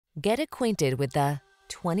Get acquainted with the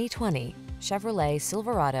 2020 Chevrolet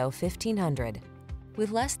Silverado 1500.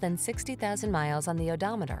 With less than 60,000 miles on the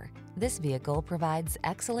odometer, this vehicle provides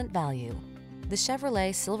excellent value. The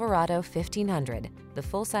Chevrolet Silverado 1500, the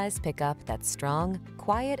full-size pickup that's strong,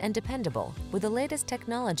 quiet, and dependable, with the latest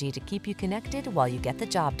technology to keep you connected while you get the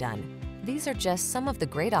job done. These are just some of the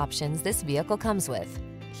great options this vehicle comes with: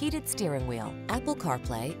 heated steering wheel, Apple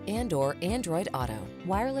CarPlay and/or Android Auto,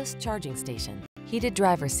 wireless charging station, heated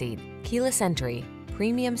driver's seat, keyless entry,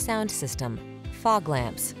 premium sound system, fog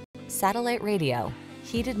lamps, satellite radio,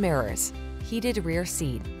 heated mirrors, heated rear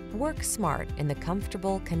seat. Work smart in the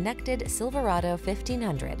comfortable, connected Silverado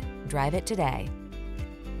 1500. Drive it today.